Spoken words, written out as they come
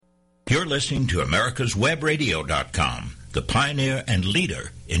You're listening to America'sWebRadio.com, the pioneer and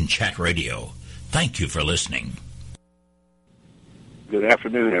leader in chat radio. Thank you for listening. Good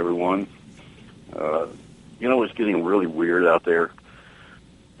afternoon, everyone. It's getting really weird out there.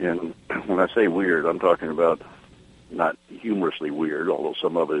 And when I say weird, I'm talking about not humorously weird, although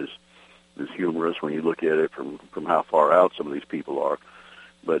some of it is humorous when you look at it from how far out some of these people are.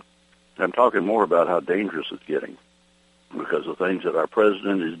 But I'm talking more about how dangerous it's getting because of things that our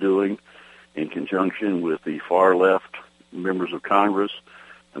president is doing in conjunction with the far-left members of Congress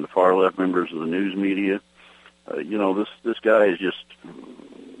and the far-left members of the news media. This guy is just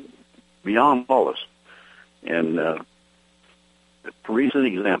beyond lawless. And for recent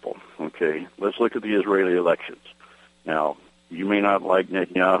example, okay, let's look at the Israeli elections. Now, you may not like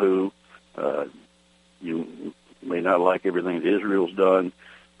Netanyahu. You may not like everything that Israel's done.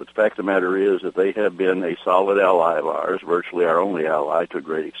 But the fact of the matter is that they have been a solid ally of ours, virtually our only ally to a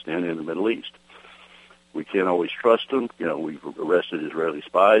great extent in the Middle East. We can't always trust them. We've arrested Israeli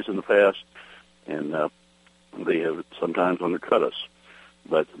spies in the past, and they have sometimes undercut us.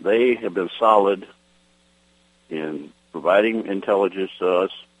 But they have been solid in providing intelligence to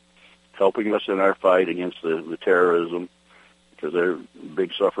us, helping us in our fight against the terrorism, because they're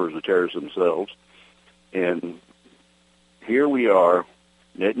big sufferers of terrorism themselves. And here we are.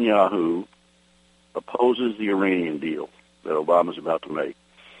 Netanyahu opposes the Iranian deal that Obama's about to make.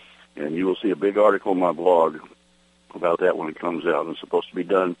 And you will see a big article on my blog about that when it comes out. It's supposed to be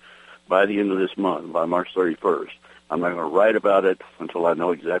done by the end of this month, by March 31st. I'm not going to write about it until I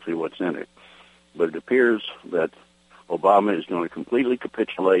know exactly what's in it. But it appears that Obama is going to completely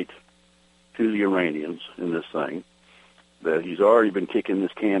capitulate to the Iranians in this thing, that he's already been kicking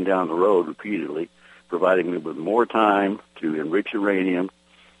this can down the road repeatedly, providing them with more time to enrich uranium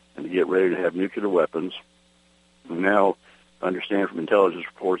and to get ready to have nuclear weapons. And now, I understand from intelligence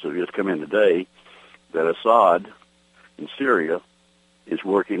reports that have just come in today that Assad in Syria is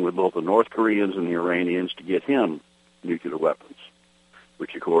working with both the North Koreans and the Iranians to get him nuclear weapons,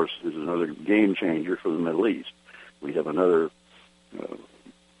 which, of course, is another game changer for the Middle East. We have another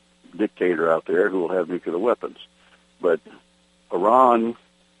dictator out there who will have nuclear weapons. But Iran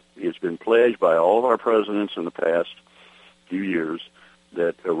has been pledged by all of our presidents in the past few years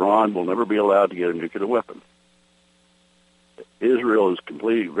that Iran will never be allowed to get a nuclear weapon. Israel is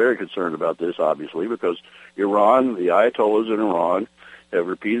very concerned about this, obviously, because Iran, the Ayatollahs in Iran, have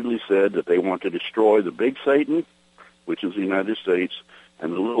repeatedly said that they want to destroy the big Satan, which is the United States,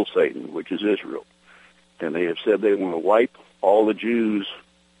 and the little Satan, which is Israel. And they have said they want to wipe all the Jews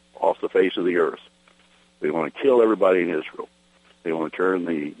off the face of the earth. They want to kill everybody in Israel. They want to turn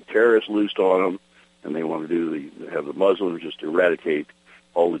the terrorists loose on them, and they want to have the Muslims just eradicate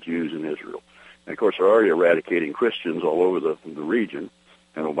all the Jews in Israel. And, of course, they're already eradicating Christians all over the region,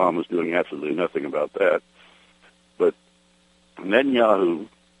 and Obama's doing absolutely nothing about that. But Netanyahu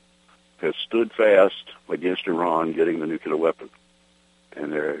has stood fast against Iran getting the nuclear weapon.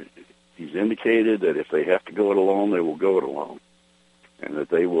 And he's indicated that if they have to go it alone, they will go it alone, and that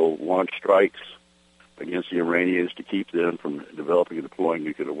they will launch strikes against the Iranians to keep them from developing and deploying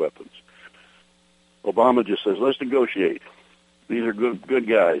nuclear weapons. Obama just says, let's negotiate. These are good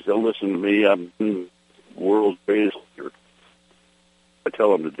guys. They'll listen to me. I'm the world's greatest leader. I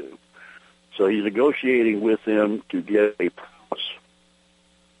tell them to do. So he's negotiating with them to get a promise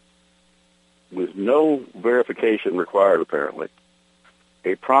with no verification required, apparently,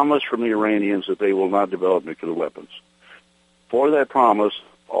 a promise from the Iranians that they will not develop nuclear weapons. For that promise,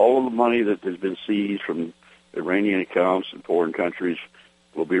 all of the money that has been seized from Iranian accounts in foreign countries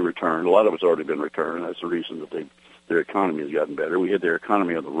will be returned. A lot of it's already been returned. That's the reason that their economy has gotten better. We had their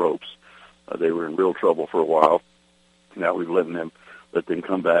economy on the ropes. They were in real trouble for a while. Now we've let them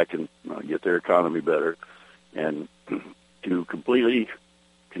come back and get their economy better and to completely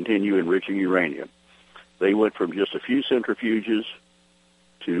continue enriching uranium. They went from just a few centrifuges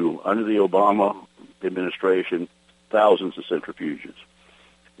to, under the Obama administration, thousands of centrifuges.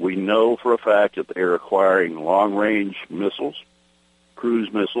 We know for a fact that they're acquiring long-range missiles,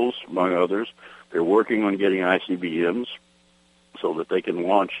 cruise missiles, among others. They're working on getting ICBMs so that they can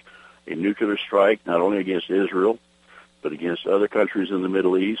launch a nuclear strike not only against Israel, but against other countries in the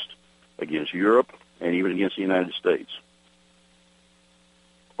Middle East, against Europe, and even against the United States.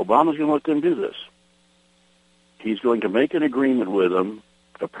 Obama's going to let them do this. He's going to make an agreement with them,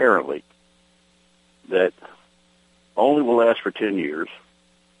 apparently, that only will last for 10 years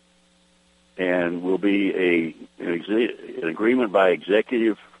and will be an agreement by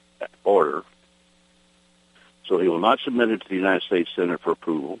executive order. So he will not submit it to the United States Senate for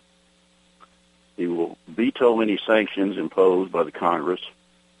approval. He will veto any sanctions imposed by the Congress.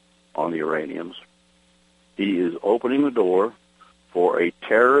 on the Iranians. He is opening the door for a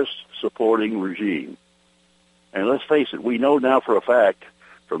terrorist-supporting regime. And let's face it, we know now for a fact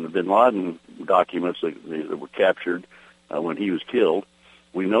from the bin Laden documents that were captured when he was killed,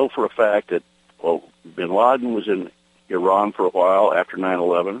 we know for a fact that, well, bin Laden was in Iran for a while after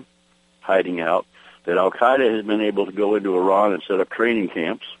 9/11, hiding out, that Al-Qaeda has been able to go into Iran and set up training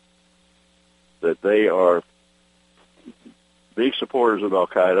camps, that they are big supporters of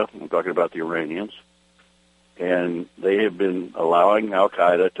Al-Qaeda. I'm talking about the Iranians. And they have been allowing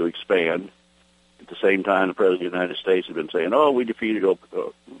Al-Qaeda to expand. At the same time, the President of the United States has been saying, oh, we defeated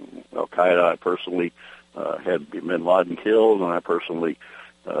Al-Qaeda. I personally had bin Laden killed, and I personally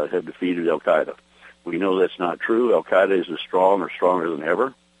have defeated Al-Qaeda. We know that's not true. Al-Qaeda is as strong or stronger than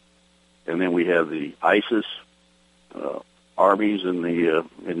ever. And then we have the ISIS armies in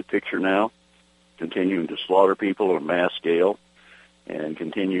the picture now, continuing to slaughter people on a mass scale and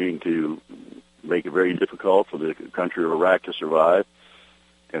continuing to make it very difficult for the country of Iraq to survive.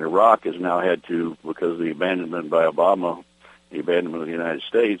 And Iraq has now had to, because of the abandonment by Obama, the abandonment of the United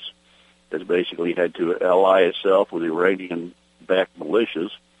States, has basically had to ally itself with Iranian-backed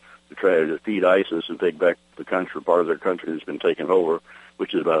militias to try to defeat ISIS and take back the country, part of their country that's been taken over,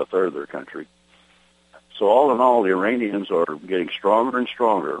 which is about a third of their country. So all in all, the Iranians are getting stronger and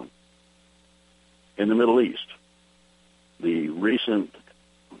stronger in the Middle East. The recent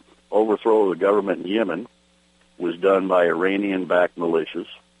overthrow of the government in Yemen was done by Iranian-backed militias.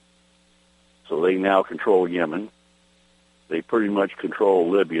 So they now control Yemen. They pretty much control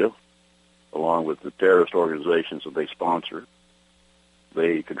Libya, along with the terrorist organizations that they sponsor.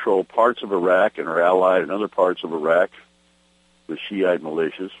 They control parts of Iraq and are allied in other parts of Iraq with Shiite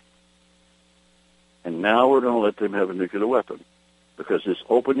militias. And now we're going to let them have a nuclear weapon, because this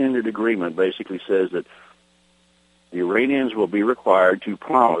open-ended agreement basically says that the Iranians will be required to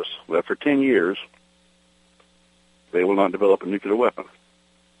promise that for 10 years they will not develop a nuclear weapon.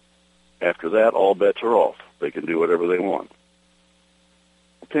 After that, all bets are off. They can do whatever they want.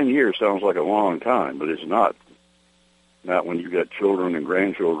 10 years sounds like a long time, but it's not. Not when you've got children and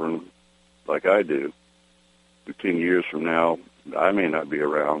grandchildren like I do. 10 years from now, I may not be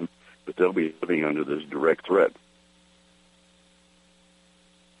around, but they'll be living under this direct threat.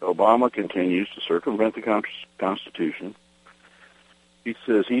 Obama continues to circumvent the Constitution. He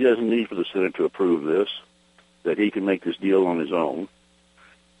says he doesn't need for the Senate to approve this, that he can make this deal on his own.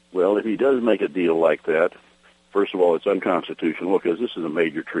 Well, if he does make a deal like that, first of all, it's unconstitutional because this is a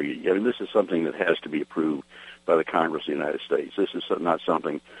major treaty. I mean, this is something that has to be approved by the Congress of the United States. This is not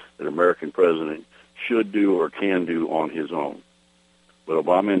something that an American president should do or can do on his own. But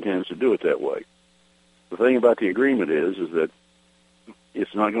Obama intends to do it that way. The thing about the agreement is that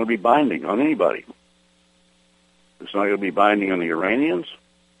it's not going to be binding on anybody. It's not going to be binding on the Iranians.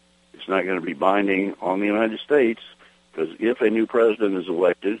 It's not going to be binding on the United States, because if a new president is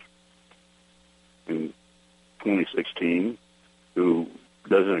elected in 2016 who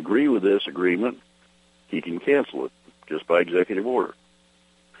doesn't agree with this agreement, he can cancel it just by executive order.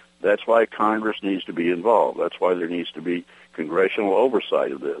 That's why Congress needs to be involved. That's why there needs to be congressional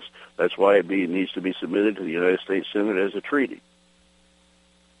oversight of this. That's why it needs to be submitted to the United States Senate as a treaty.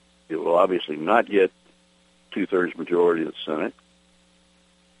 It will obviously not get two-thirds majority of the Senate,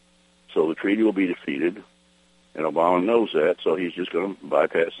 so the treaty will be defeated, and Obama knows that, so he's just going to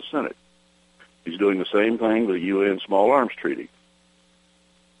bypass the Senate. He's doing the same thing with the UN Small Arms Treaty.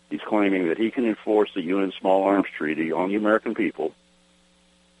 He's claiming that he can enforce the UN Small Arms Treaty on the American people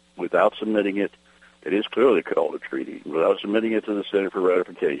without submitting it. It is clearly called a treaty. Without submitting it to the Senate for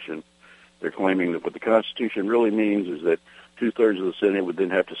ratification, they're claiming that what the Constitution really means is that two-thirds of the Senate would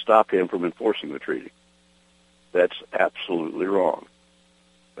then have to stop him from enforcing the treaty. That's absolutely wrong.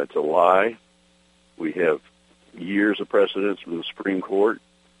 That's a lie. We have years of precedence from the Supreme Court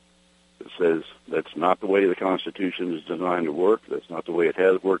that says that's not the way the Constitution is designed to work. That's not the way it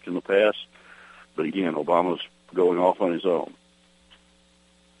has worked in the past. But again, Obama's going off on his own.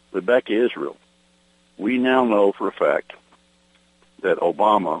 But back to Israel. We now know for a fact that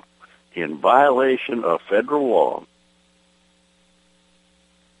Obama, in violation of federal law,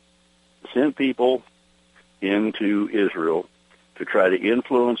 sent people into Israel to try to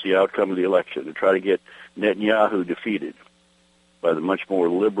influence the outcome of the election, to try to get Netanyahu defeated by the much more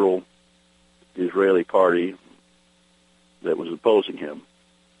liberal Israeli party that was opposing him.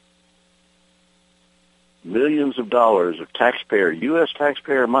 Millions of dollars of U.S.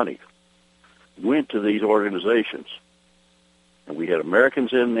 taxpayer money went to these organizations. And we had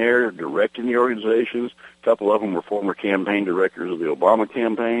Americans in there directing the organizations. A couple of them were former campaign directors of the Obama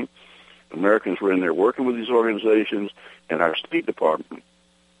campaign. Americans were in there working with these organizations, and our State Department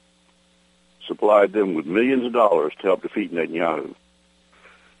supplied them with millions of dollars to help defeat Netanyahu.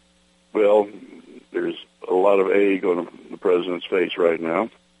 Well, there's a lot of egg on the president's face right now,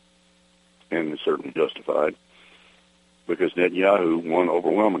 and it's certainly justified, because Netanyahu won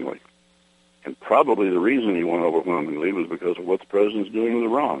overwhelmingly. And probably the reason he won overwhelmingly was because of what the president's doing with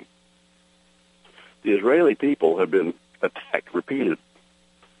Iran. The Israeli people have been attacked repeatedly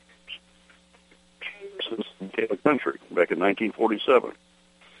since they became a country back in 1947.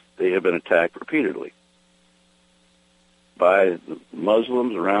 They have been attacked repeatedly by the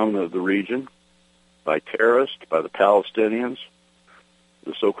Muslims around the region, by terrorists, by the Palestinians.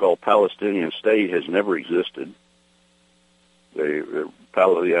 The so-called Palestinian state has never existed. The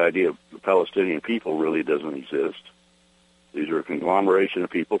idea of the Palestinian people really doesn't exist. These are a conglomeration of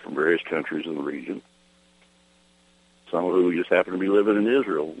people from various countries in the region, some of who just happened to be living in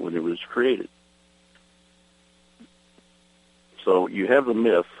Israel when it was created. So you have the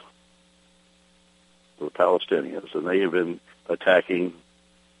myth of the Palestinians, and they have been attacking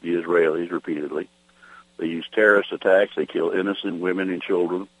the Israelis repeatedly. They use terrorist attacks. They kill innocent women and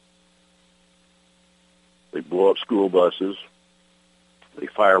children. They blow up school buses. They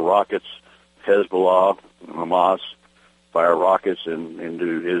fire rockets. Hezbollah and Hamas fire rockets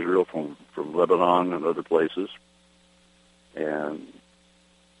into Israel from Lebanon and other places. And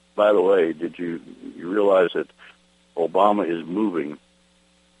by the way, did you realize that Obama is moving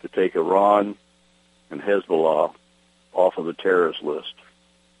to take Iran and Hezbollah off of the terrorist list?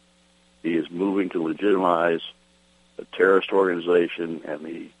 He is moving to legitimize a terrorist organization and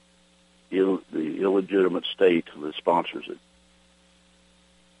the illegitimate state that sponsors it.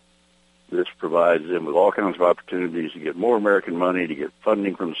 This provides them with all kinds of opportunities to get more American money, to get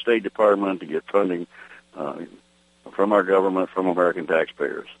funding from the State Department, to get funding from our government, from American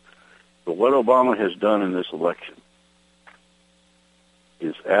taxpayers. But what Obama has done in this election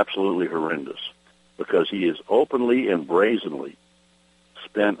is absolutely horrendous, because he has openly and brazenly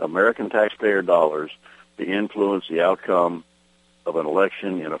spent American taxpayer dollars to influence the outcome of an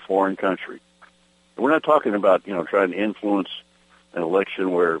election in a foreign country. And we're not talking about, trying to influence an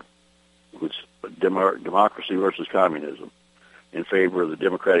election where it's democracy versus communism in favor of the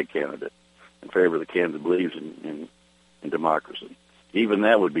Democratic candidate, in favor of the candidate that believes in democracy. Even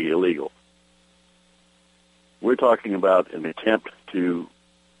that would be illegal. We're talking about an attempt to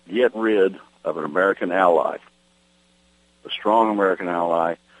get rid of an American ally, a strong American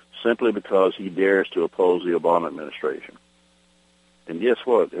ally, simply because he dares to oppose the Obama administration. And guess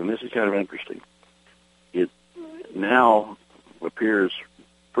what? And this is kind of interesting. It now appears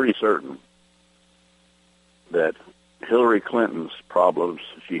pretty certain that Hillary Clinton's problems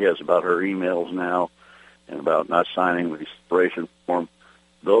she has about her emails now and about not signing the separation form,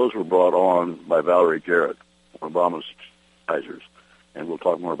 those were brought on by Valerie Jarrett, one of Obama's advisors. And we'll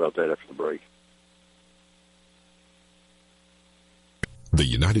talk more about that after the break. The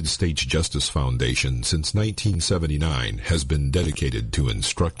United States Justice Foundation since 1979 has been dedicated to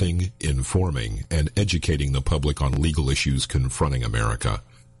instructing, informing, and educating the public on legal issues confronting America.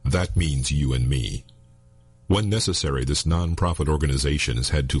 That means you and me. When necessary, this nonprofit organization has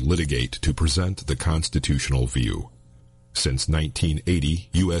had to litigate to present the constitutional view. Since 1980,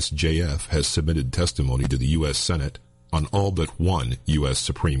 USJF has submitted testimony to the U.S. Senate on all but one U.S.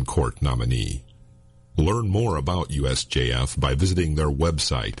 Supreme Court nominee. Learn more about USJF by visiting their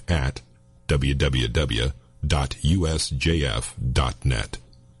website at www.usjf.net.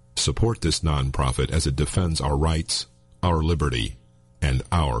 Support this nonprofit as it defends our rights, our liberty, and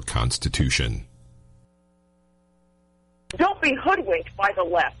our Constitution. Don't be hoodwinked by the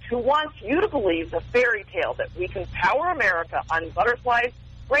left, who wants you to believe the fairy tale that we can power America on butterflies,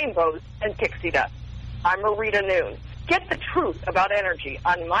 rainbows, and pixie dust. I'm Marita Noon. Get the truth about energy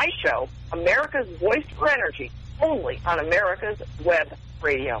on my show, America's Voice for Energy, only on America's Web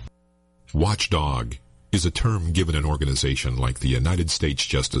Radio. Watchdog is a term given an organization like the United States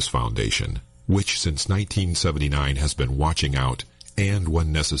Justice Foundation, which since 1979 has been watching out and,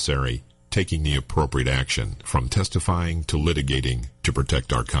 when necessary, taking the appropriate action, from testifying to litigating to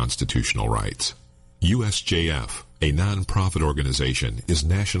protect our constitutional rights. USJF, a non-profit organization, is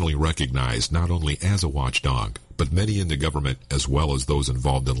nationally recognized not only as a watchdog, but many in the government, as well as those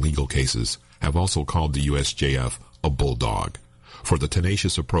involved in legal cases, have also called the USJF a bulldog for the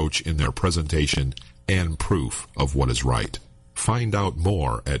tenacious approach in their presentation and proof of what is right. Find out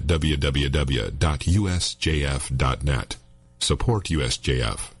more at www.usjf.net. Support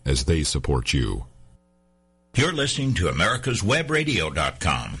USJF as they support you. You're listening to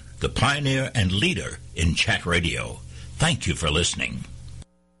America'sWebRadio.com, the pioneer and leader in chat radio. Thank you for listening.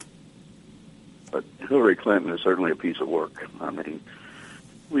 But Hillary Clinton is certainly a piece of work. I mean,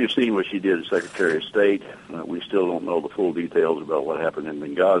 We've seen what she did as Secretary of State. We still don't know the full details about what happened in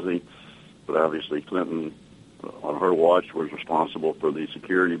Benghazi, but obviously Clinton, on her watch, was responsible for the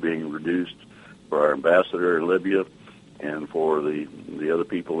security being reduced for our ambassador in Libya and for the other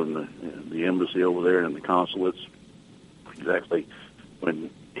people in the embassy over there and the consulates. Exactly when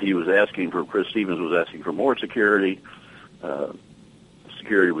he was asking for, Chris Stevens was asking for more security,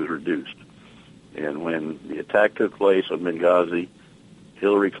 security was reduced. And when the attack took place on Benghazi,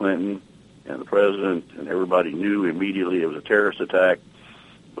 Hillary Clinton and the president and everybody knew immediately it was a terrorist attack,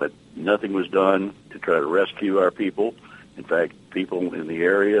 but nothing was done to try to rescue our people. In fact, people in the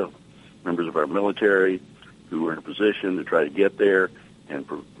area, members of our military who were in a position to try to get there and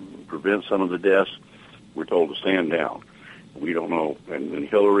prevent some of the deaths, were told to stand down. We don't know. And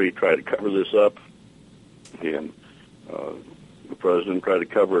Hillary tried to cover this up, and the president tried to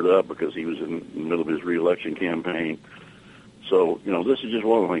cover it up because he was in the middle of his re-election campaign. So, this is just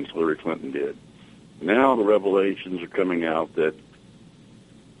one of the things Hillary Clinton did. Now the revelations are coming out that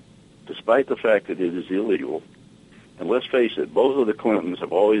despite the fact that it is illegal, and let's face it, both of the Clintons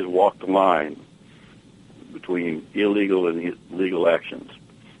have always walked the line between illegal and legal actions.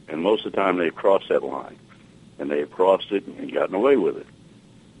 And most of the time they've crossed that line. And they have crossed it and gotten away with it.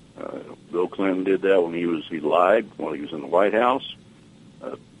 Bill Clinton did that when he lied while he was in the White House.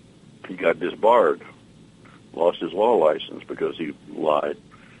 He got disbarred, lost his law license because he lied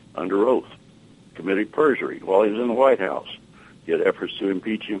under oath, committed perjury while he was in the White House. Yet efforts to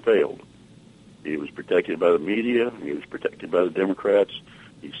impeach him failed. He was protected by the media. He was protected by the Democrats.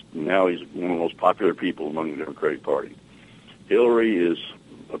 Now he's one of the most popular people among the Democratic Party. Hillary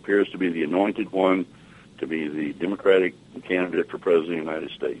appears to be the anointed one to be the Democratic candidate for President of the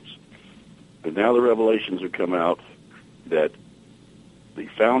United States. But now the revelations have come out that the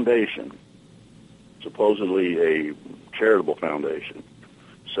foundation, supposedly a charitable foundation,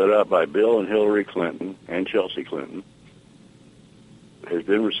 set up by Bill and Hillary Clinton and Chelsea Clinton,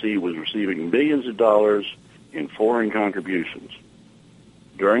 was receiving millions of dollars in foreign contributions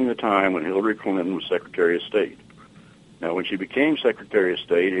during the time when Hillary Clinton was Secretary of State. Now, when she became Secretary of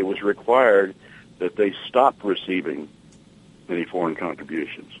State, it was required that they stop receiving any foreign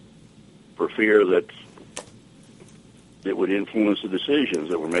contributions for fear that it would influence the decisions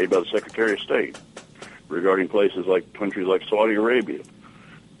that were made by the Secretary of State regarding countries like Saudi Arabia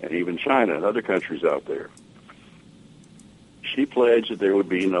and even China and other countries out there. She pledged that there would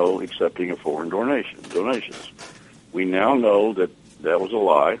be no accepting of foreign donations. We now know that that was a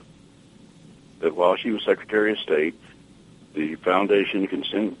lie, that while she was Secretary of State, the foundation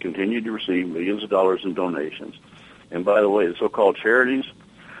continued to receive millions of dollars in donations. And by the way, the so-called charities,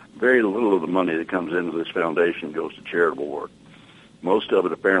 very little of the money that comes into this foundation goes to charitable work. Most of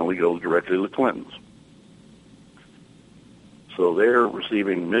it apparently goes directly to the Clintons. So they're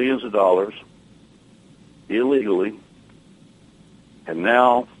receiving millions of dollars illegally, and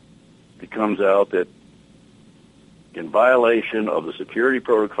now it comes out that in violation of the security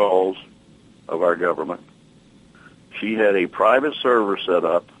protocols of our government, she had a private server set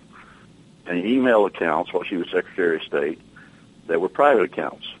up and email accounts while she was Secretary of State that were private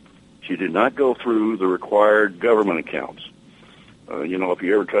accounts. She did not go through the required government accounts. If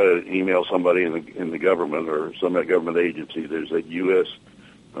you ever try to email somebody in the government or some government agency, there's a U.S.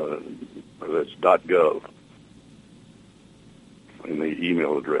 That's .gov in the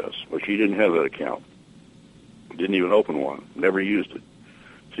email address. Well, she didn't have that account. Didn't even open one. Never used it.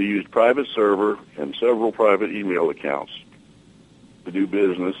 She used private server and several private email accounts to do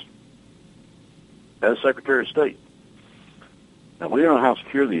business as Secretary of State. Now, we don't know how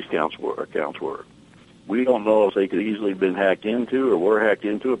secure these accounts were. We don't know if they could easily have been hacked into or were hacked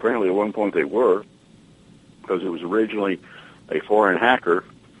into. Apparently, at one point they were, because it was originally a foreign hacker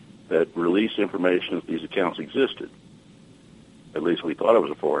that released information that these accounts existed. At least we thought it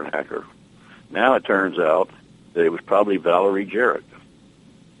was a foreign hacker. Now it turns out that it was probably Valerie Jarrett,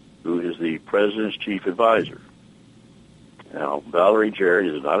 who is the president's chief advisor. Now, Valerie Jarrett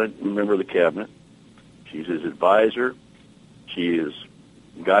is not a member of the cabinet. She's his advisor. She has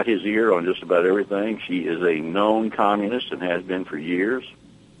got his ear on just about everything. She is a known communist and has been for years.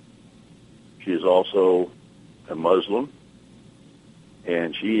 She is also a Muslim,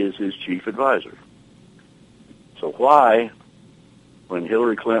 and she is his chief advisor. So why, when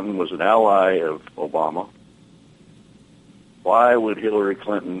Hillary Clinton was an ally of Obama, why would Hillary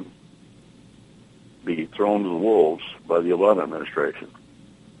Clinton be thrown to the wolves by the Obama administration?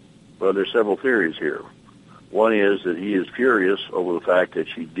 Well, there's several theories here. One is that he is furious over the fact that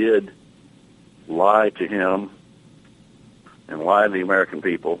she did lie to him and lie to the American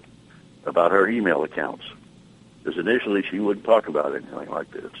people about her email accounts. Because initially she wouldn't talk about anything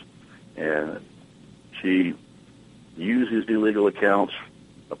like this. And she used his illegal accounts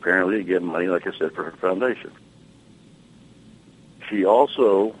apparently to get money, like I said, for her foundation. She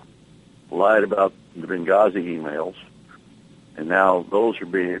also lied about the Benghazi emails, and now those are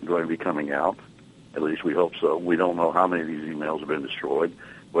going to be coming out. At least we hope so. We don't know how many of these emails have been destroyed,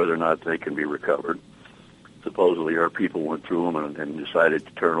 whether or not they can be recovered. Supposedly our people went through them and decided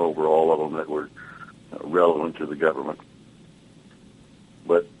to turn over all of them that were relevant to the government.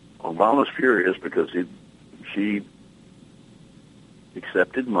 But Obama's furious because she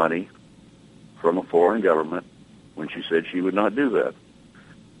accepted money from a foreign government when she said she would not do that.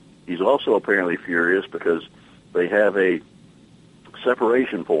 He's also apparently furious because they have a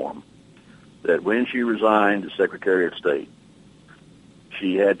separation form that when she resigned as Secretary of State,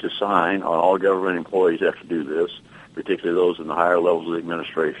 she had to sign. On all government employees have to do this, particularly those in the higher levels of the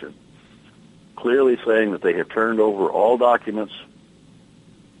administration, clearly saying that they have turned over all documents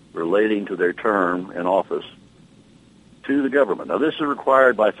relating to their term in office to the government. Now, this is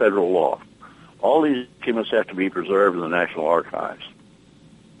required by federal law. All these documents have to be preserved in the National Archives.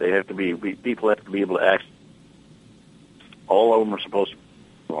 They have to be, people have to be able to access. All of them are supposed to be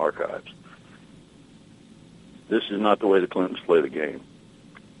in the archives. This is not the way the Clintons play the game.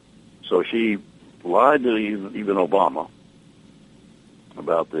 So she lied to even Obama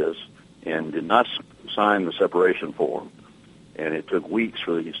about this and did not sign the separation form. And it took weeks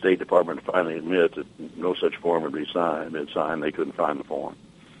for the State Department to finally admit that no such form had been signed. They couldn't find the form.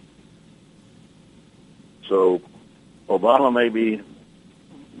 So Obama may be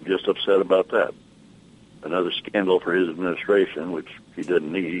just upset about that. Another scandal for his administration, which he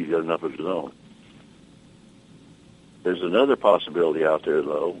didn't need. He's got enough of his own. There's another possibility out there,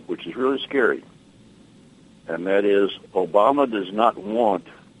 though, which is really scary, and that is Obama does not want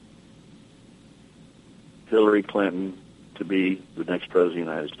Hillary Clinton to be the next president of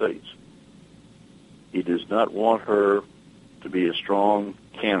the United States. He does not want her to be a strong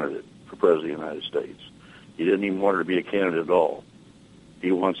candidate for president of the United States. He didn't even want her to be a candidate at all.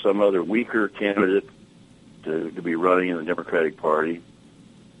 He wants some other weaker candidate to be running in the Democratic Party.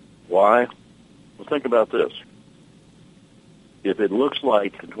 Why? Well, think about this. If it looks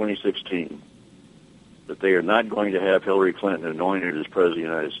like in 2016 that they are not going to have Hillary Clinton anointed as president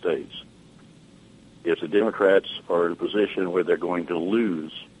of the United States, if the Democrats are in a position where they're going to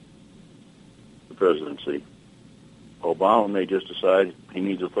lose the presidency, Obama may just decide he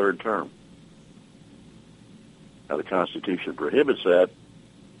needs a third term. Now, the Constitution prohibits that,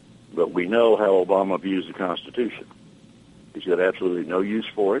 but we know how Obama views the Constitution. He's got absolutely no use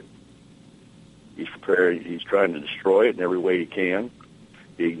for it. He's trying to destroy it in every way he can.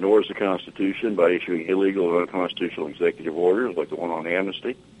 He ignores the Constitution by issuing illegal and unconstitutional executive orders like the one on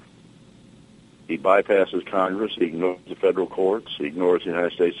amnesty. He bypasses Congress. He ignores the federal courts. He ignores the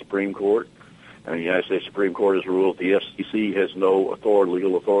United States Supreme Court. And the United States Supreme Court has ruled that the FCC has no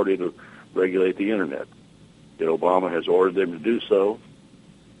legal authority to regulate the Internet. Yet Obama has ordered them to do so,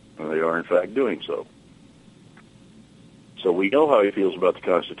 and they are, in fact, doing so. So we know how he feels about the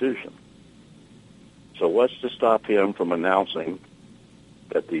Constitution. So what's to stop him from announcing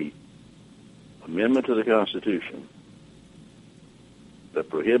that the amendment to the Constitution that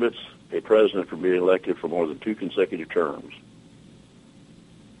prohibits a president from being elected for more than 2 consecutive terms,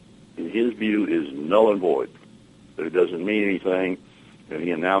 in his view, is null and void, that it doesn't mean anything, and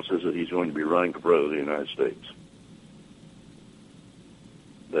he announces that he's going to be running for president of the United States?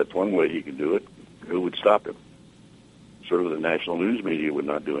 That's one way he could do it. Who would stop him? Certainly the national news media would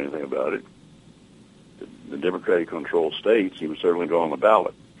not do anything about it. The Democratic-controlled states, he would certainly go on the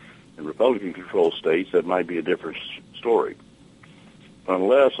ballot. In Republican-controlled states, that might be a different story.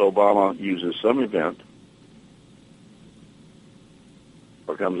 Unless Obama uses some event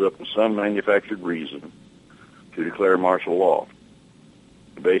or comes up with some manufactured reason to declare martial law,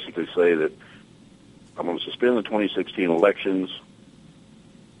 to basically say that I'm going to suspend the 2016 elections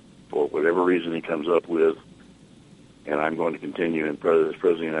for whatever reason he comes up with, and I'm going to continue as President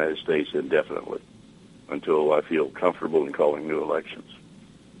of the United States indefinitely until I feel comfortable in calling new elections.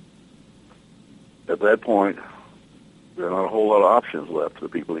 At that point, there are not a whole lot of options left for the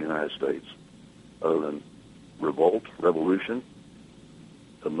people of the United States other than revolt, revolution,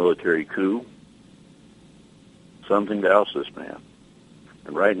 a military coup, something to oust this man.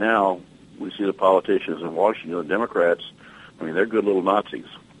 And right now, we see the politicians in Washington, the Democrats, I mean, they're good little Nazis.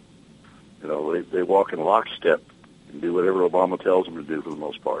 You know, they walk in lockstep and do whatever Obama tells them to do for the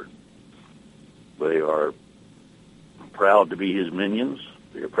most part. They are proud to be his minions.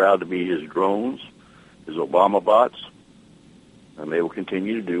 They are proud to be his drones, his Obama bots, and they will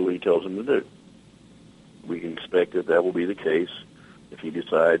continue to do what he tells them to do. we can expect that will be the case if he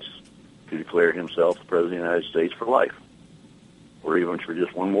decides to declare himself the President of the United States for life, or even for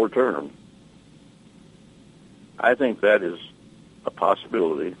just one more term. I think that is a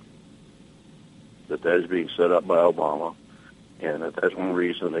possibility, that is being set up by Obama, and that's one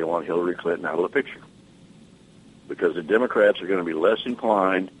reason they want Hillary Clinton out of the picture. Because the Democrats are going to be less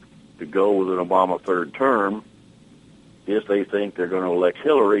inclined to go with an Obama third term if they think they're going to elect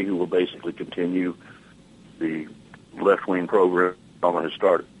Hillary, who will basically continue the left-wing program Obama has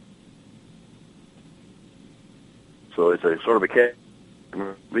started. So it's a sort of a catch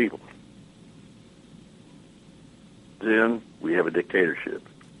legal. Then we have a dictatorship.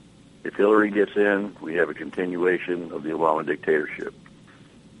 If Hillary gets in, we have a continuation of the Obama dictatorship,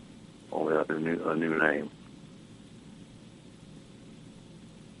 only under a new name.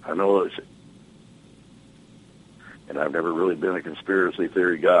 I know it's, and I've never really been a conspiracy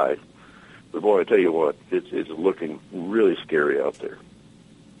theory guy, but boy, I tell you what, it's looking really scary out there.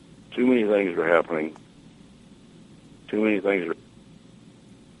 Too many things are happening. Too many things are.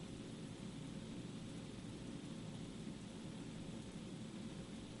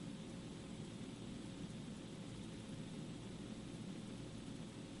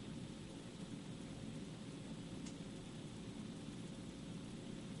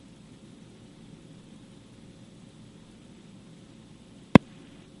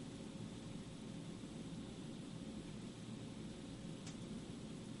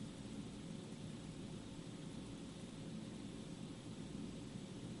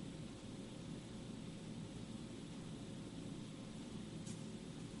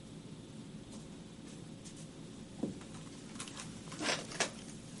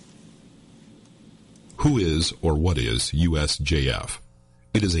 Who is or what is USJF?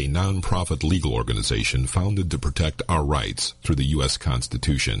 It is a non-profit legal organization founded to protect our rights through the U.S.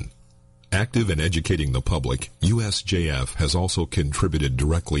 Constitution. Active in educating the public, USJF has also contributed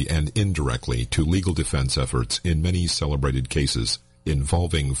directly and indirectly to legal defense efforts in many celebrated cases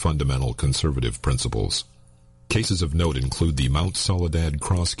involving fundamental conservative principles. Cases of note include the Mount Soledad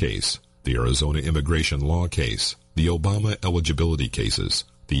Cross case, the Arizona immigration law case, the Obama eligibility cases,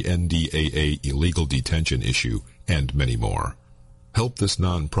 the NDAA illegal detention issue, and many more. Help this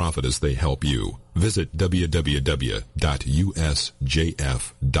nonprofit as they help you. Visit www.usjf.net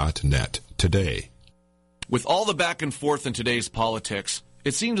today. With all the back and forth in today's politics,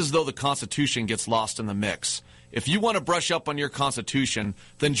 it seems as though the Constitution gets lost in the mix. If you want to brush up on your Constitution,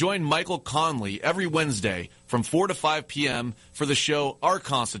 then join Michael Conley every Wednesday from 4 to 5 p.m. for the show Our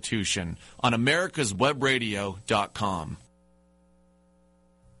Constitution on americaswebradio.com.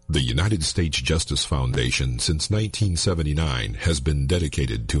 The United States Justice Foundation since 1979 has been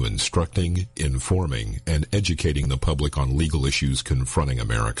dedicated to instructing, informing, and educating the public on legal issues confronting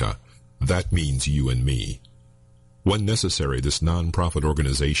America. That means you and me. When necessary, this nonprofit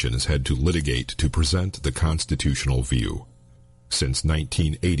organization has had to litigate to present the constitutional view. Since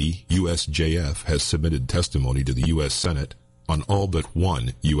 1980, USJF has submitted testimony to the U.S. Senate on all but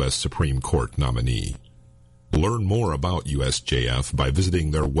one U.S. Supreme Court nominee. Learn more about USJF by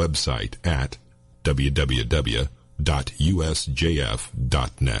visiting their website at www.usjf.net.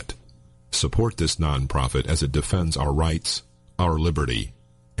 Support this nonprofit as it defends our rights, our liberty,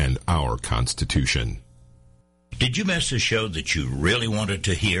 and our Constitution. Did you miss a show that you really wanted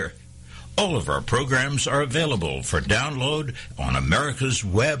to hear? All of our programs are available for download on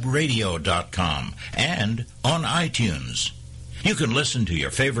americaswebradio.com and on iTunes. You can listen to your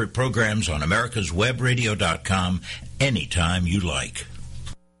favorite programs on americaswebradio.com anytime you like.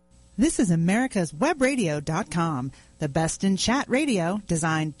 This is americaswebradio.com, the best in chat radio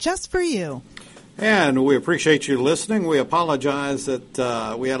designed just for you. And we appreciate you listening. We apologize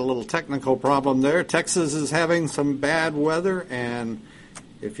that we had a little technical problem there. Texas is having some bad weather, and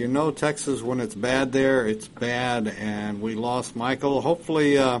if you know Texas, when it's bad there, it's bad, and we lost Michael.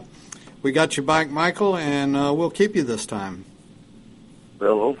 Hopefully we got you back, Michael, and we'll keep you this time.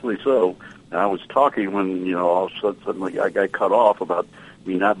 Well, hopefully so. I was talking when, all of a sudden I got cut off about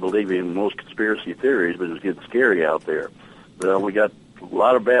me not believing in most conspiracy theories, but it was getting scary out there. Well, we got a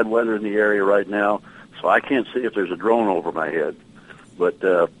lot of bad weather in the area right now, so I can't see if there's a drone over my head. But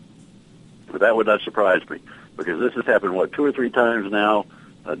that would not surprise me, because this has happened, 2 or 3 times now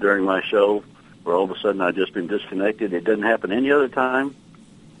during my show, where all of a sudden I've just been disconnected. It didn't happen any other time,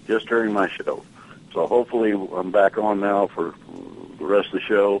 just during my show. So hopefully I'm back on now for the rest of the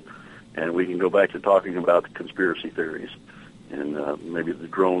show, and we can go back to talking about the conspiracy theories. And maybe the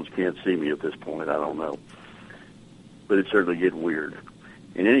drones can't see me at this point. I don't know. But it's certainly getting weird.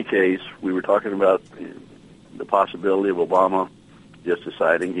 In any case, we were talking about the possibility of Obama just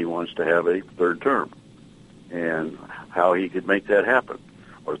deciding he wants to have a third term. and how he could make that happen,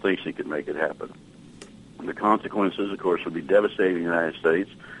 or thinks he could make it happen. And the consequences, of course, would be devastating in the United States,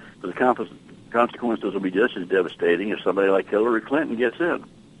 but the consequences will be just as devastating if somebody like Hillary Clinton gets in,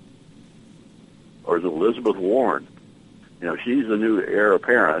 or as Elizabeth Warren. You know, she's the new heir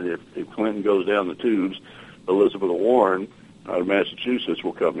apparent. If Clinton goes down the tubes, Elizabeth Warren out of Massachusetts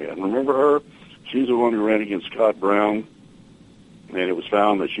will come in. Remember her? She's the one who ran against Scott Brown, and it was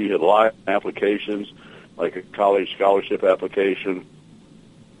found that she had lied applications, like a college scholarship application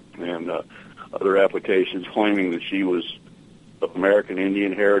and other applications claiming that she was of American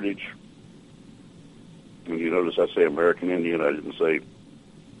Indian heritage. And you notice I say American Indian, I didn't say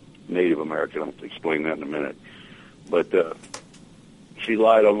Native American. I'll explain that in a minute. But she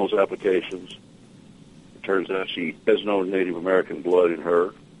lied on those applications. It turns out she has no Native American blood in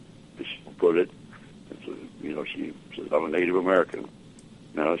her, as she put it. So, you know, she says, I'm a Native American.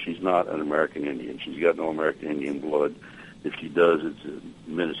 No, she's not an American Indian. She's got no American Indian blood. If she does, it's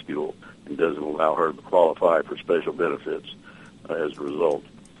minuscule and doesn't allow her to qualify for special benefits as a result.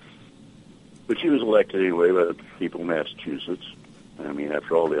 But she was elected anyway by the people of Massachusetts. I mean,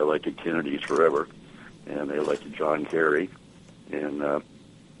 after all, they elected Kennedys forever, and they elected John Kerry. And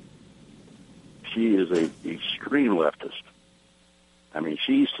she is an extreme leftist. I mean,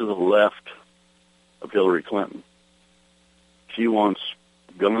 she's to the left of Hillary Clinton. She wants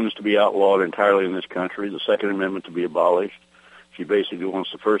guns to be outlawed entirely in this country, the Second Amendment to be abolished. She basically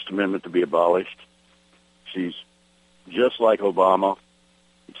wants the First Amendment to be abolished. She's just like Obama,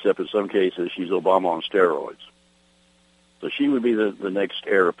 except in some cases she's Obama on steroids. So she would be the next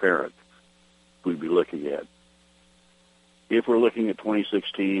heir apparent we'd be looking at. If we're looking at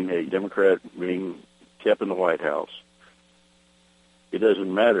 2016, a Democrat being kept in the White House, it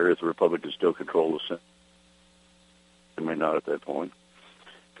doesn't matter if the Republicans still control the Senate. They may not at that point.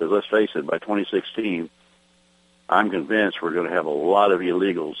 Because let's face it, by 2016, I'm convinced we're going to have a lot of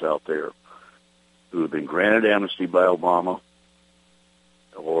illegals out there who have been granted amnesty by Obama,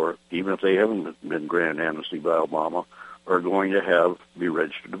 or even if they haven't been granted amnesty by Obama, are going to be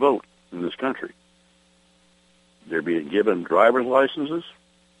registered to vote in this country. They're being given driver's licenses.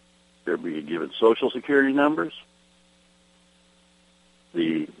 They're being given Social Security numbers.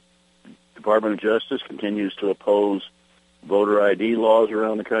 The Department of Justice continues to oppose voter ID laws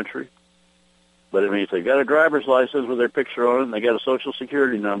around the country. But I mean, if they've got a driver's license with their picture on it and they got a Social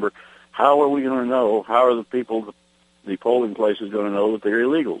Security number, how are we going to know? How are the people, the polling places, going to know that they're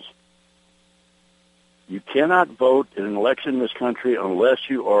illegals? You cannot vote in an election in this country unless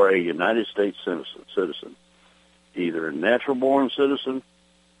you are a United States citizen, either a natural-born citizen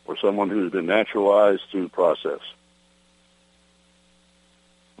or someone who has been naturalized through the process.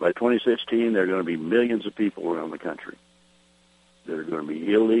 By 2016, there are going to be millions of people around the country that are going to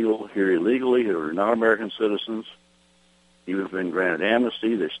be illegal, here illegally, who are not American citizens. Even if they've been granted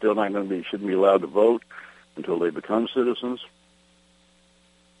amnesty, they're still not going to be, shouldn't be allowed to vote until they become citizens.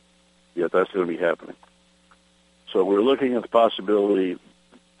 Yet that's going to be happening. So we're looking at the possibility,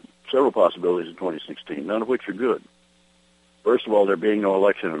 several possibilities in 2016, none of which are good. First of all, there being no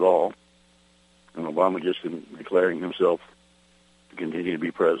election at all, and Obama just declaring himself to continue to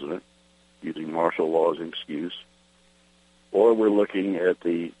be president, using martial law as an excuse. Or we're looking at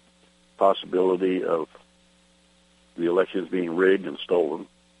the possibility of the elections being rigged and stolen,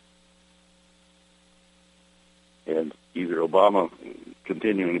 and either Obama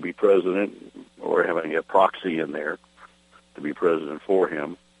continuing to be president or having a proxy in there to be president for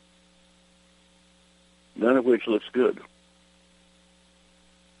him, none of which looks good.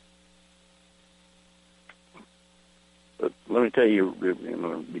 But let me tell you, I'm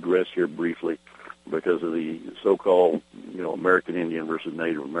going to digress here briefly because of the so-called, American Indian versus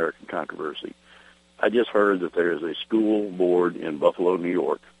Native American controversy. I just heard that there is a school board in Buffalo, New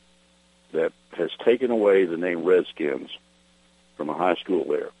York, that has taken away the name Redskins from a high school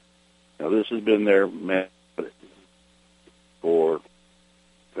there. Now, this has been their for,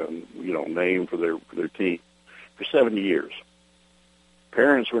 name for their team for 70 years.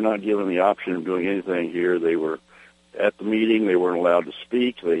 Parents were not given the option of doing anything here. They were at the meeting. They weren't allowed to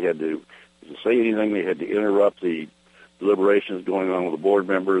speak. They had to say anything. They had to interrupt the deliberations going on with the board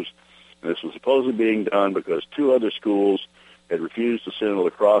members. And this was supposedly being done because two other schools had refused to send a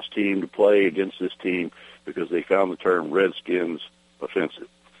lacrosse team to play against this team because they found the term Redskins offensive.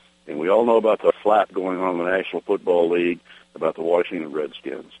 And we all know about the flap going on in the National Football League about the Washington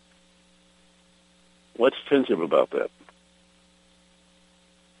Redskins. What's offensive about that?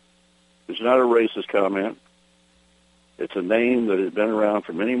 It's not a racist comment. It's a name that has been around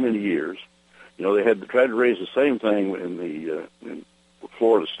for many, many years. They had tried to raise the same thing in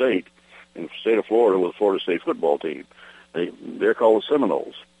Florida State in the state of Florida with the Florida State football team. They're called the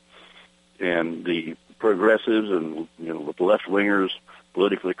Seminoles. And the progressives and the left wingers,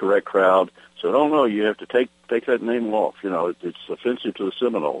 politically correct crowd said, "Oh no, you have to take that name off. It's offensive to the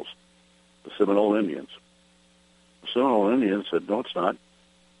Seminoles, the Seminole Indians." The Seminole Indians said, "No, it's not.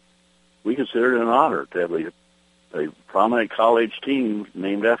 We consider it an honor to have a prominent college team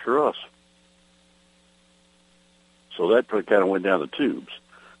named after us." So that kind of went down the tubes.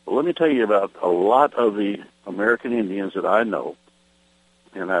 But let me tell you about a lot of the American Indians that I know.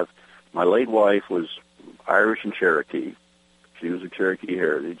 And my late wife was Irish and Cherokee. She was of Cherokee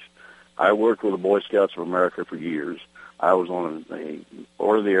heritage. I worked with the Boy Scouts of America for years. I was on the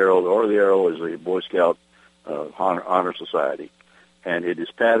Order of the Arrow. The Order of the Arrow is a Boy Scout honor society, and it is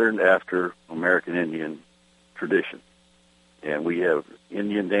patterned after American Indian tradition. And we have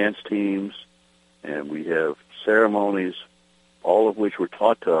Indian dance teams, and we have ceremonies, all of which were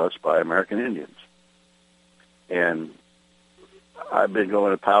taught to us by American Indians. And I've been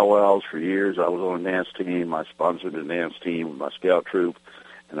going to powwows for years. I was on a dance team. I sponsored a dance team with my scout troop,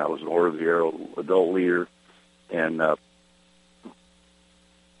 and I was an Order of the Arrow adult leader. And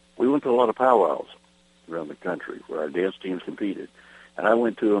we went to a lot of powwows around the country where our dance teams competed. And I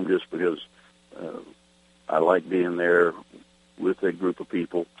went to them just because I like being there with a group of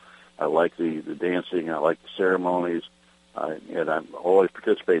people. I like the dancing. I like the ceremonies. And I'm always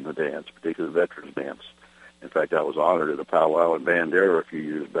participating in the dance, particularly the veterans dance. In fact, I was honored at a powwow in Bandera a few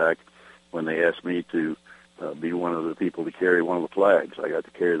years back when they asked me to be one of the people to carry one of the flags. I got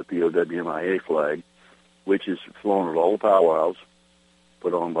to carry the POWMIA flag, which is flown at all the powwows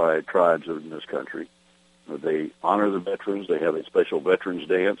put on by tribes in this country. They honor the veterans. They have a special veterans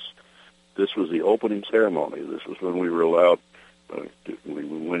dance. This was the opening ceremony. This was when we were allowed, we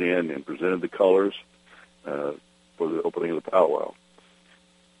went in and presented the colors for the opening of the powwow.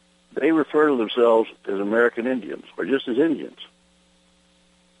 They refer to themselves as American Indians, or just as Indians.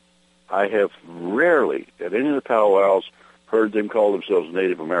 I have rarely, at any of the powwows, heard them call themselves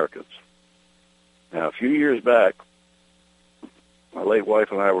Native Americans. Now, a few years back, my late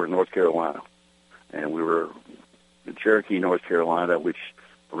wife and I were in North Carolina, and we were in Cherokee, North Carolina, which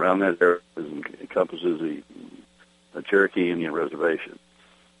around that area encompasses the Cherokee Indian Reservation.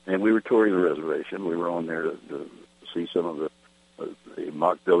 And we were touring the reservation. We were on there to see some of the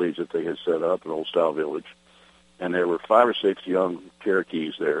mock village that they had set up, an old-style village. And there were 5 or 6 young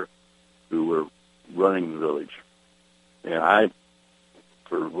Cherokees there who were running the village. And I,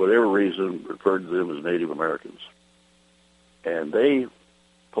 for whatever reason, referred to them as Native Americans. And they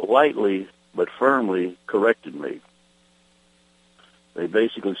politely but firmly corrected me. They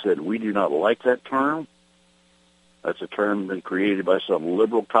basically said, "We do not like that term. That's a term been created by some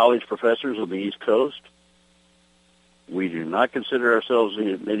liberal college professors on the East Coast. We do not consider ourselves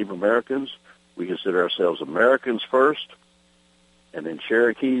Native Americans. We consider ourselves Americans first, and then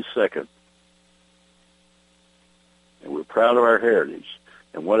Cherokees second. And we're proud of our heritage."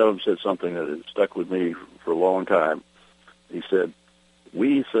 And one of them said something that had stuck with me for a long time. He said,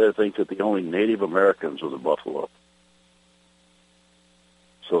 "We think that the only Native Americans are the buffalo."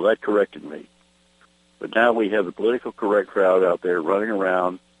 So that corrected me. But now we have the political correct crowd out there running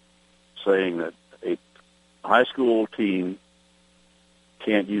around saying that a high school team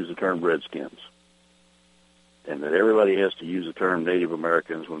can't use the term Redskins, and that everybody has to use the term Native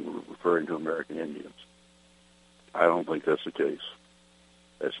Americans when referring to American Indians. I don't think that's the case.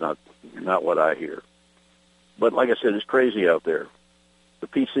 That's not what I hear. But like I said, it's crazy out there. The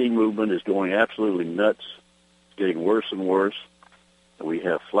PC movement is going absolutely nuts. It's getting worse and worse. We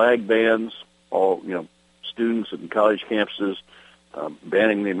have flag bans, students in college campuses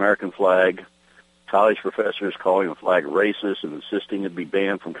banning the American flag, college professors calling the flag racist and insisting it be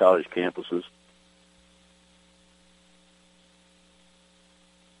banned from college campuses.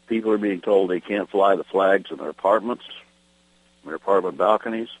 People are being told they can't fly the flags in their apartments, their apartment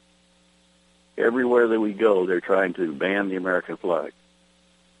balconies. Everywhere that we go, they're trying to ban the American flag.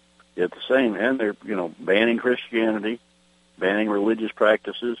 At the same end, they're banning Christianity, banning religious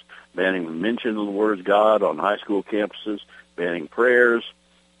practices, banning the mention of the word God on high school campuses, banning prayers,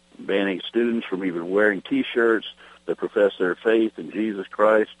 banning students from even wearing T-shirts that profess their faith in Jesus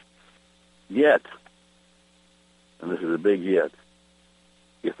Christ. Yet, and this is a big yet,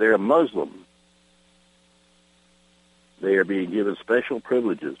 if they're a Muslim, they are being given special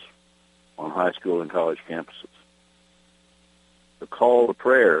privileges on high school and college campuses. The call to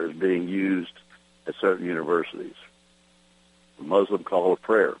prayer is being used at certain universities. The Muslim call of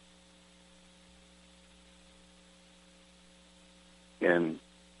prayer. In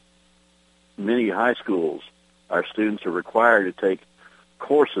many high schools, our students are required to take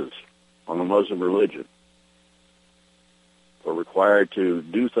courses on the Muslim religion, or required to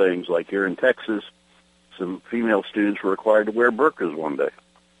do things like here in Texas, some female students were required to wear burqas one day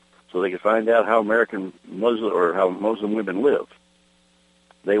so they could find out how American Muslim or how Muslim women live.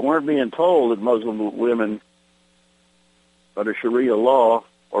 They weren't being told that Muslim women under Sharia law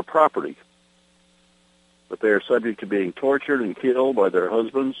are property, but they are subject to being tortured and killed by their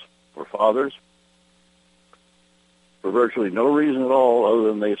husbands or fathers for virtually no reason at all other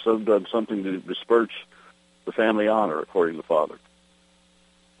than they've done something to besmirch the family honor, according to the father.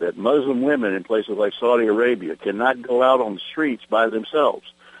 That Muslim women in places like Saudi Arabia cannot go out on the streets by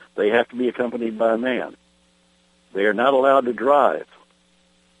themselves. They have to be accompanied by a man. They are not allowed to drive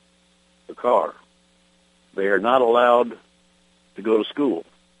the car. They are not allowed to go to school.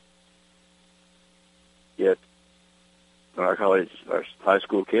 Yet, in our college, our high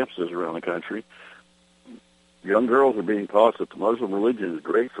school campuses around the country, young girls are being taught that the Muslim religion is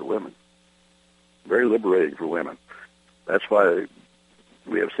great for women, very liberating for women. That's why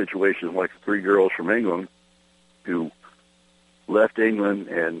we have situations like the 3 girls from England who left England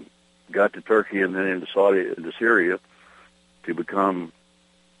and got to Turkey and then into Syria to become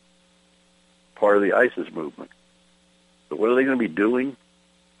part of the ISIS movement. So what are they going to be doing?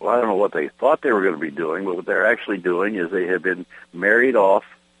 Well, I don't know what they thought they were going to be doing, but what they're actually doing is they have been married off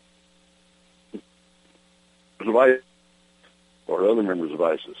to ISIS or other members of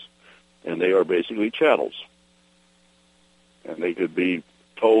ISIS, and they are basically chattels. And they could be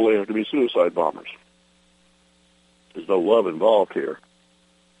told they have to be suicide bombers. There's no love involved here.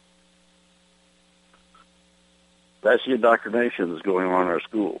 That's the indoctrination that's going on in our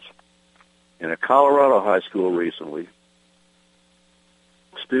schools. In a Colorado high school recently,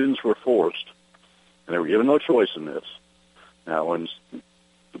 students were forced, and they were given no choice in this. Now, when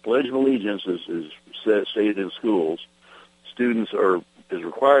the Pledge of Allegiance is stated in schools, is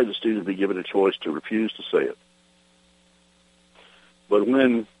required the students be given a choice to refuse to say it. But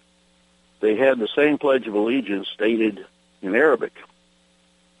when they had the same Pledge of Allegiance stated in Arabic,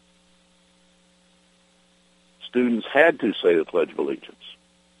 students had to say the Pledge of Allegiance.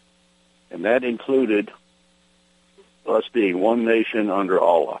 And that included us being one nation under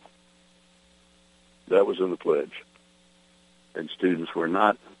Allah. That was in the pledge. And students were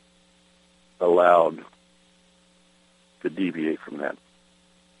not allowed to deviate from that.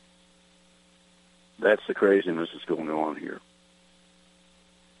 That's the craziness that's going on here.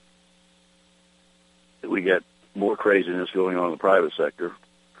 We got more craziness going on in the private sector.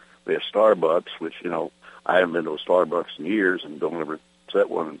 We have Starbucks, which, I haven't been to a Starbucks in years and don't ever set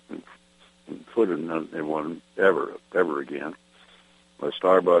one and foot in one ever again. But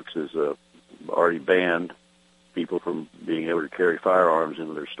Starbucks has already banned people from being able to carry firearms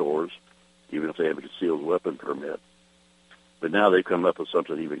into their stores, even if they have a concealed weapon permit. But now they've come up with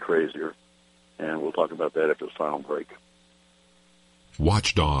something even crazier, and we'll talk about that after the final break.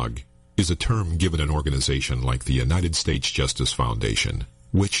 Watchdog is a term given an organization like the United States Justice Foundation,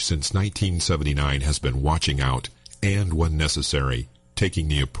 which since 1979 has been watching out and, when necessary, taking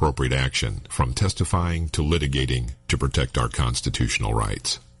the appropriate action, from testifying to litigating to protect our constitutional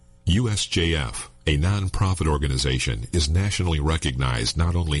rights. USJF, a non-profit organization, is nationally recognized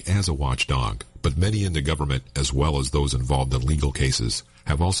not only as a watchdog, but many in the government, as well as those involved in legal cases,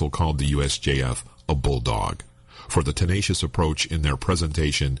 have also called the USJF a bulldog for the tenacious approach in their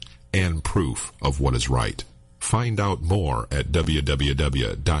presentation and proof of what is right. Find out more at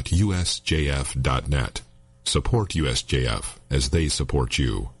www.usjf.net. Support USJF as they support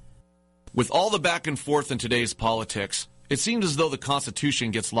you. With all the back and forth in today's politics, it seems as though the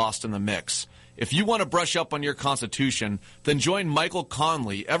Constitution gets lost in the mix. If you want to brush up on your Constitution, then join Michael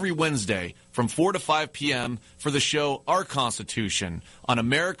Conley every Wednesday from 4 to 5 p.m. for the show Our Constitution on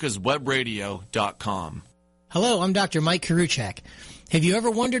americaswebradio.com. Hello, I'm Dr. Mike Karuchak. Have you ever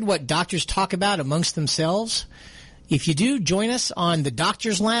wondered what doctors talk about amongst themselves? If you do, join us on the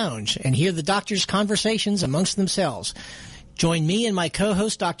Doctor's Lounge and hear the doctors' conversations amongst themselves. Join me and my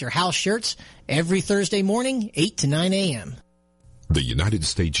co-host, Dr. Hal Schertz, every Thursday morning, 8 to 9 a.m. The United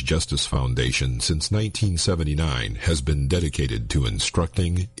States Justice Foundation since 1979 has been dedicated to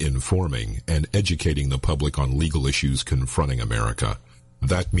instructing, informing, and educating the public on legal issues confronting America.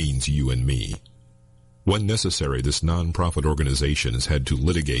 That means you and me. When necessary, this non-profit organization has had to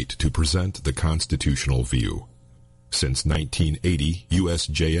litigate to present the constitutional view. Since 1980,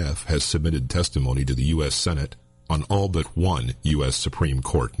 USJF has submitted testimony to the U.S. Senate on all but one U.S. Supreme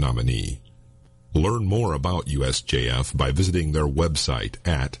Court nominee. Learn more about USJF by visiting their website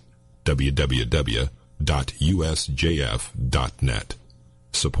at www.usjf.net.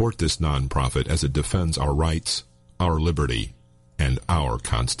 Support this nonprofit as it defends our rights, our liberty, and our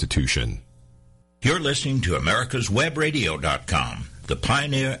Constitution. You're listening to America'sWebRadio.com, the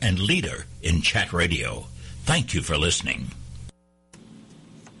pioneer and leader in chat radio. Thank you for listening.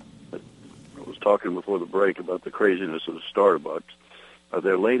 I was talking before the break about the craziness of Starbucks.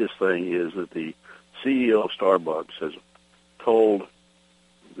 Their latest thing is that the CEO of Starbucks has told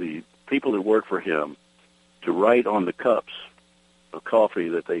the people that work for him to write on the cups of coffee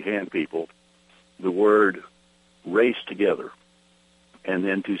that they hand people the word race together, and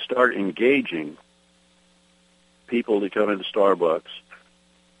then to start engaging people that come into Starbucks,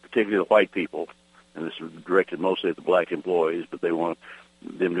 particularly the white people, and this is directed mostly at the black employees, but they want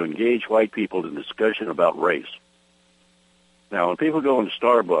them to engage white people in discussion about race. Now, when people go into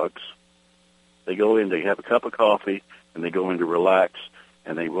Starbucks, they go in, they have a cup of coffee, and they go in to relax,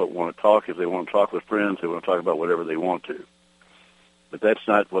 and they want to talk. If they want to talk with friends, they want to talk about whatever they want to. But that's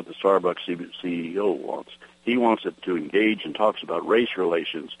not what the Starbucks CEO wants. He wants it to engage and talks about race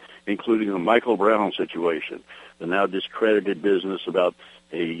relations, including the Michael Brown situation, the now discredited business about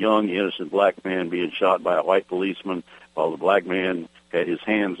a young, innocent black man being shot by a white policeman while the black man had his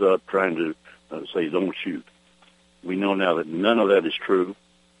hands up trying to say, don't shoot. We know now that none of that is true.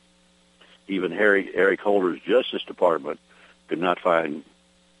 Even Eric Holder's Justice Department could not find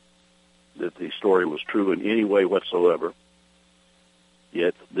that the story was true in any way whatsoever.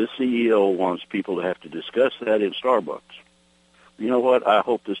 Yet this CEO wants people to have to discuss that in Starbucks. You know what? I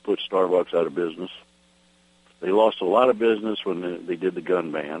hope this puts Starbucks out of business. They lost a lot of business when they did the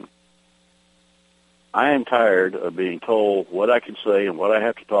gun ban. I am tired of being told what I can say and what I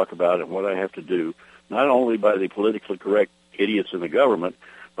have to talk about and what I have to do, not only by the politically correct idiots in the government,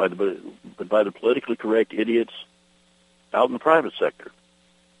 but by the politically correct idiots out in the private sector.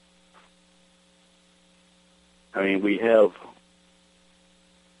 I mean, we have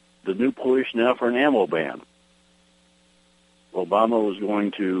the new push now for an ammo ban. Obama was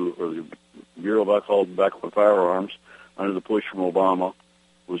going to, or the Bureau of Alcohol, Tobacco, and Firearms, under the push from Obama,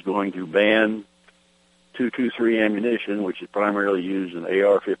 was going to ban .223 ammunition, which is primarily used in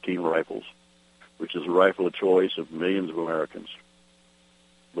AR-15 rifles, which is a rifle of choice of millions of Americans,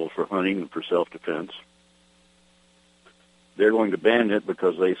 both for hunting and for self-defense. They're going to ban it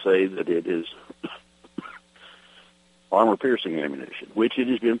because they say that it is armor-piercing ammunition, which it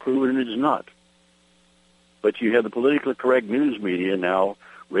has been proven it is not. But you have the politically correct news media now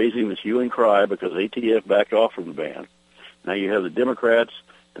raising this hue and cry because ATF backed off from the ban. Now you have the Democrats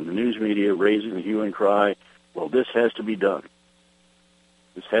and the news media raising the hue and cry, well, this has to be done.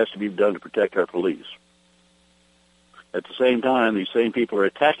 This has to be done to protect our police. At the same time, these same people are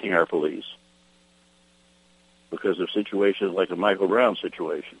attacking our police because of situations like the Michael Brown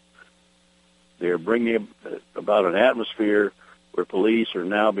situation. They are bringing about an atmosphere where police are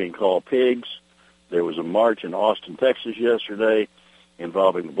now being called pigs. There was a march in Austin, Texas yesterday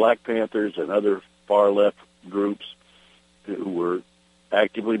involving the Black Panthers and other far-left groups who were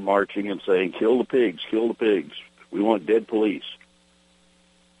actively marching and saying, kill the pigs, kill the pigs. We want dead police.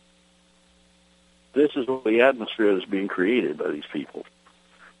 This is the atmosphere that's being created by these people.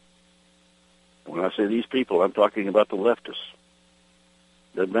 When I say these people, I'm talking about the leftists.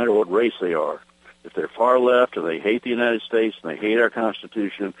 Doesn't matter what race they are. If they're far left and they hate the United States and they hate our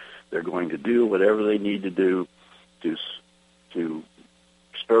Constitution, they're going to do whatever they need to do to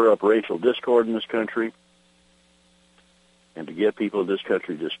stir up racial discord in this country and to get people in this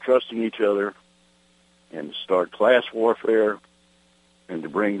country distrusting each other and to start class warfare and to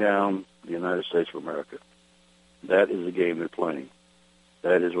bring down the United States of America. That is the game they're playing.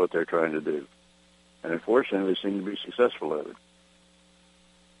 That is what they're trying to do. And unfortunately, they seem to be successful at it.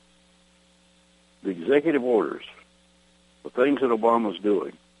 The executive orders, the things that Obama's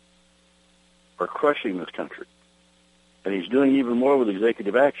doing, are crushing this country. And he's doing even more with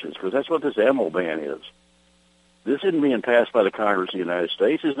executive actions, because that's what this ammo ban is. This isn't being passed by the Congress of the United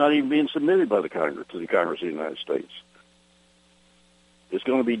States. It's not even being submitted by the Congress to the Congress of the United States. It's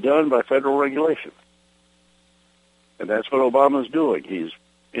going to be done by federal regulation. And that's what Obama's doing. He's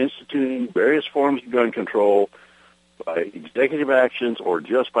instituting various forms of gun control by executive actions or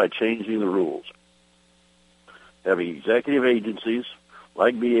just by changing the rules. Having executive agencies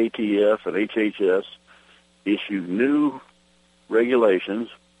like BATF and HHS issue new regulations,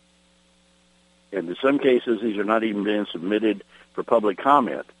 and in some cases these are not even being submitted for public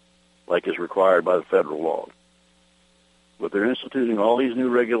comment like is required by the federal law. But they're instituting all these new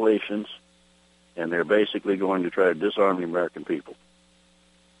regulations, and they're basically going to try to disarm the American people.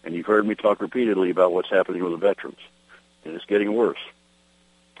 And you've heard me talk repeatedly about what's happening with the veterans, and it's getting worse.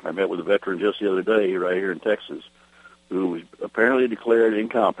 I met with a veteran just the other day right here in Texas who was apparently declared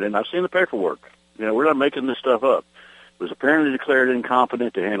incompetent. I've seen the paperwork. You know, we're not making this stuff up. was apparently declared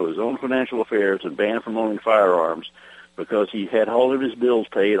incompetent to handle his own financial affairs and banned from owning firearms because he had all of his bills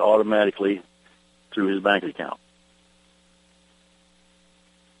paid automatically through his bank account.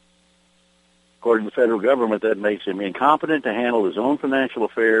 According to the federal government, that makes him incompetent to handle his own financial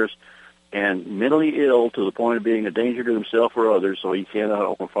affairs and mentally ill to the point of being a danger to himself or others, so he cannot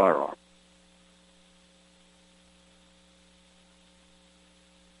own a firearm.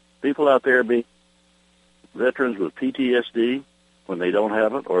 People out there being veterans with PTSD when they don't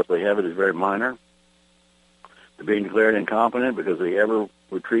have it, or if they have it, it's very minor. They're being declared incompetent because they ever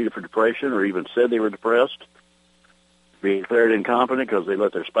were treated for depression or even said they were depressed. Being declared incompetent because they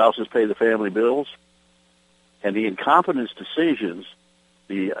let their spouses pay the family bills. And the incompetence decisions,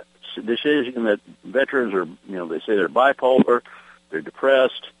 the decision that veterans are, they say they're bipolar, they're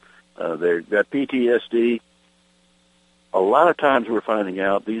depressed, they've got PTSD. A lot of times we're finding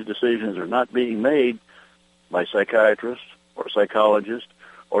out these decisions are not being made by psychiatrists or psychologists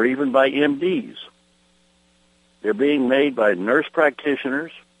or even by MDs. They're being made by nurse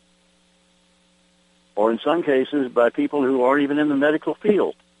practitioners or in some cases by people who aren't even in the medical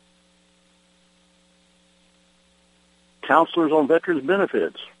field. Counselors on veterans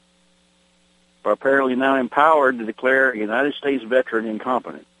benefits are apparently now empowered to declare a United States veteran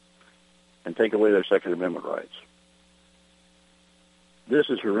incompetent and take away their Second Amendment rights. This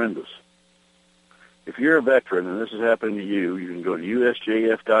is horrendous. If you're a veteran and this is happening to you, you can go to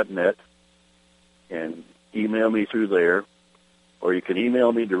usjf.net and email me through there, or you can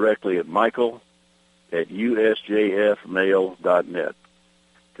email me directly at michael@usjfmail.net.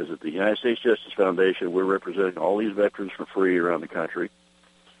 Because at the United States Justice Foundation, we're representing all these veterans for free around the country.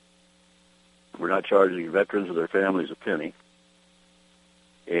 We're not charging veterans or their families a penny.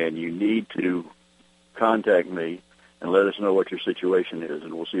 And you need to contact me and let us know what your situation is,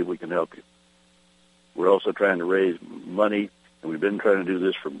 and we'll see if we can help you. We're also trying to raise money, and we've been trying to do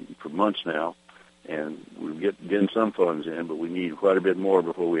this for months now, and we're getting some funds in, but we need quite a bit more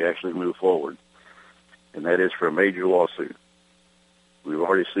before we actually move forward, and that is for a major lawsuit. We've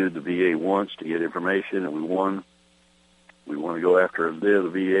already sued the VA once to get information, and we won. We want to go after the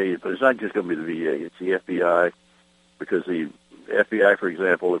VA, but it's not just going to be the VA. It's the FBI, because the FBI, for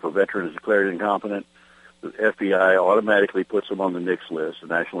example, if a veteran is declared incompetent, the FBI automatically puts them on the NICS list, the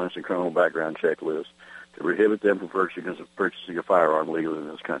National Instant Criminal Background Check list, to prohibit them from purchasing a firearm legally in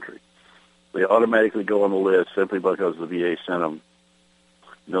this country. They automatically go on the list simply because the VA sent them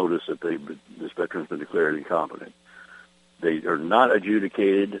notice that this veteran's been declared incompetent. They are not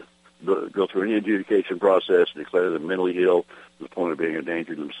adjudicated, go through any adjudication process and declare them mentally ill to the point of being a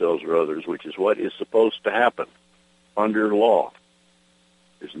danger to themselves or others, which is what is supposed to happen under law.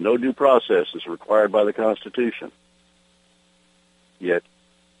 There's no due process as required by the Constitution. Yet,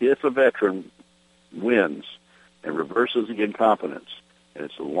 if a veteran wins and reverses the incompetence, and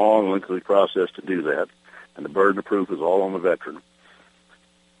it's a long, lengthy process to do that, and the burden of proof is all on the veteran,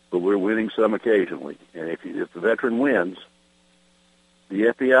 but we're winning some occasionally. And if the veteran wins, the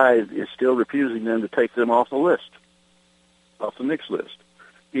FBI is still refusing them to take them off the list, off the NICS list,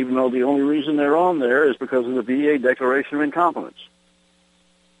 even though the only reason they're on there is because of the VA Declaration of Incompetence.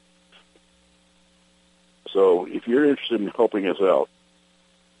 So if you're interested in helping us out,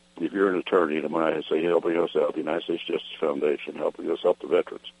 if you're an attorney, and when I say helping us out, the United States Justice Foundation, helping us help the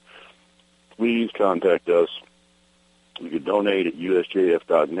veterans, please contact us. You can donate at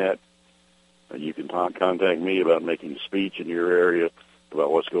usjf.net. And you can contact me about making a speech in your area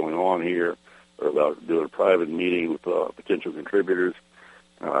about what's going on here, or about doing a private meeting with potential contributors.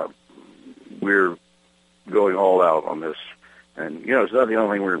 We're going all out on this. And, it's not the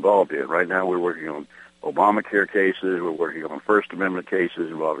only thing we're involved in. Right now we're working on Obamacare cases. We're working on First Amendment cases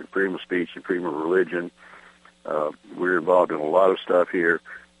involving freedom of speech and freedom of religion. We're involved in a lot of stuff here,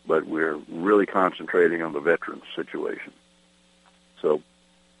 but we're really concentrating on the veterans situation. So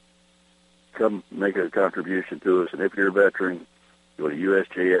come make a contribution to us. And if you're a veteran, go to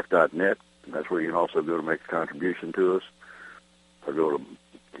usjf.net. And that's where you can also go to make a contribution to us. Or go to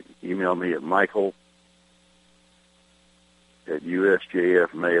email me at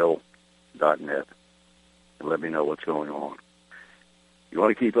michael@usjfmail.net. And let me know what's going on. You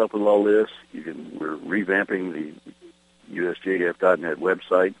want to keep up with all this, we're revamping the usjf.net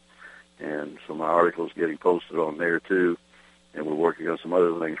website, and some of my articles getting posted on there too, and we're working on some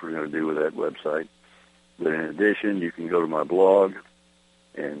other things we're going to do with that website. But in addition, you can go to my blog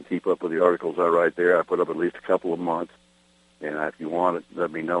and keep up with the articles I write there. I put up at least a couple a month, and if you want it, let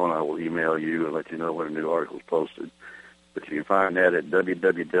me know, and I will email you and let you know when a new article is posted. But you can find that at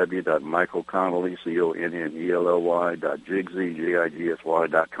www.michaelconnelly,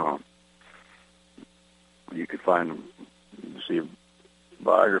 CONNELLY.jigsy.com. You can find see a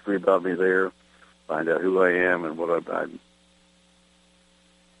biography about me there, find out who I am and what I'm.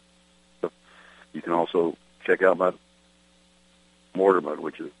 You can also check out my Mortimer,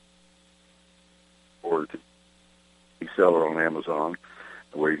 which is a seller on Amazon,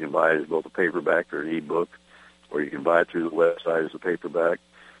 where you can buy it as both a paperback or an ebook, or you can buy it through the website as a paperback.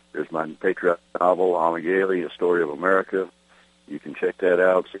 There's my patriotic novel, Amigeli, A Story of America. You can check that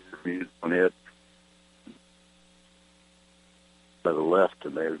out, see the reviews on it. By the left,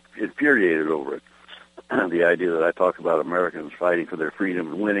 and they're infuriated over it. The idea that I talk about Americans fighting for their freedom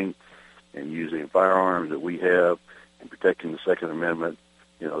and winning and using firearms that we have and protecting the Second Amendment,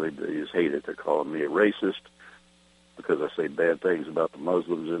 they just hate it. They're calling me a racist because I say bad things about the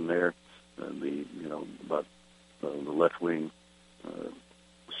Muslims in there, and about the left-wing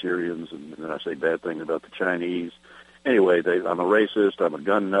Syrians, and then I say bad things about the Chinese. Anyway, I'm a racist. I'm a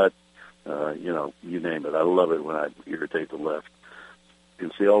gun nut. You name it. I love it when I irritate the left. You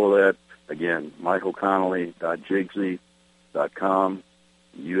can see all of that, again, michaelconnolly.jigsy.com,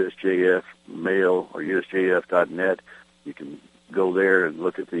 USJF mail or USJF.net. You can go there and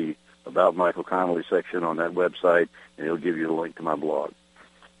look at the About Michael Connolly section on that website, and it'll give you the link to my blog.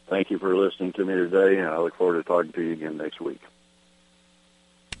 Thank you for listening to me today, and I look forward to talking to you again next week.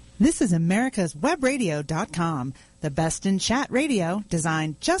 This is America'sWebRadio.com, the best in chat radio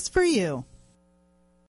designed just for you.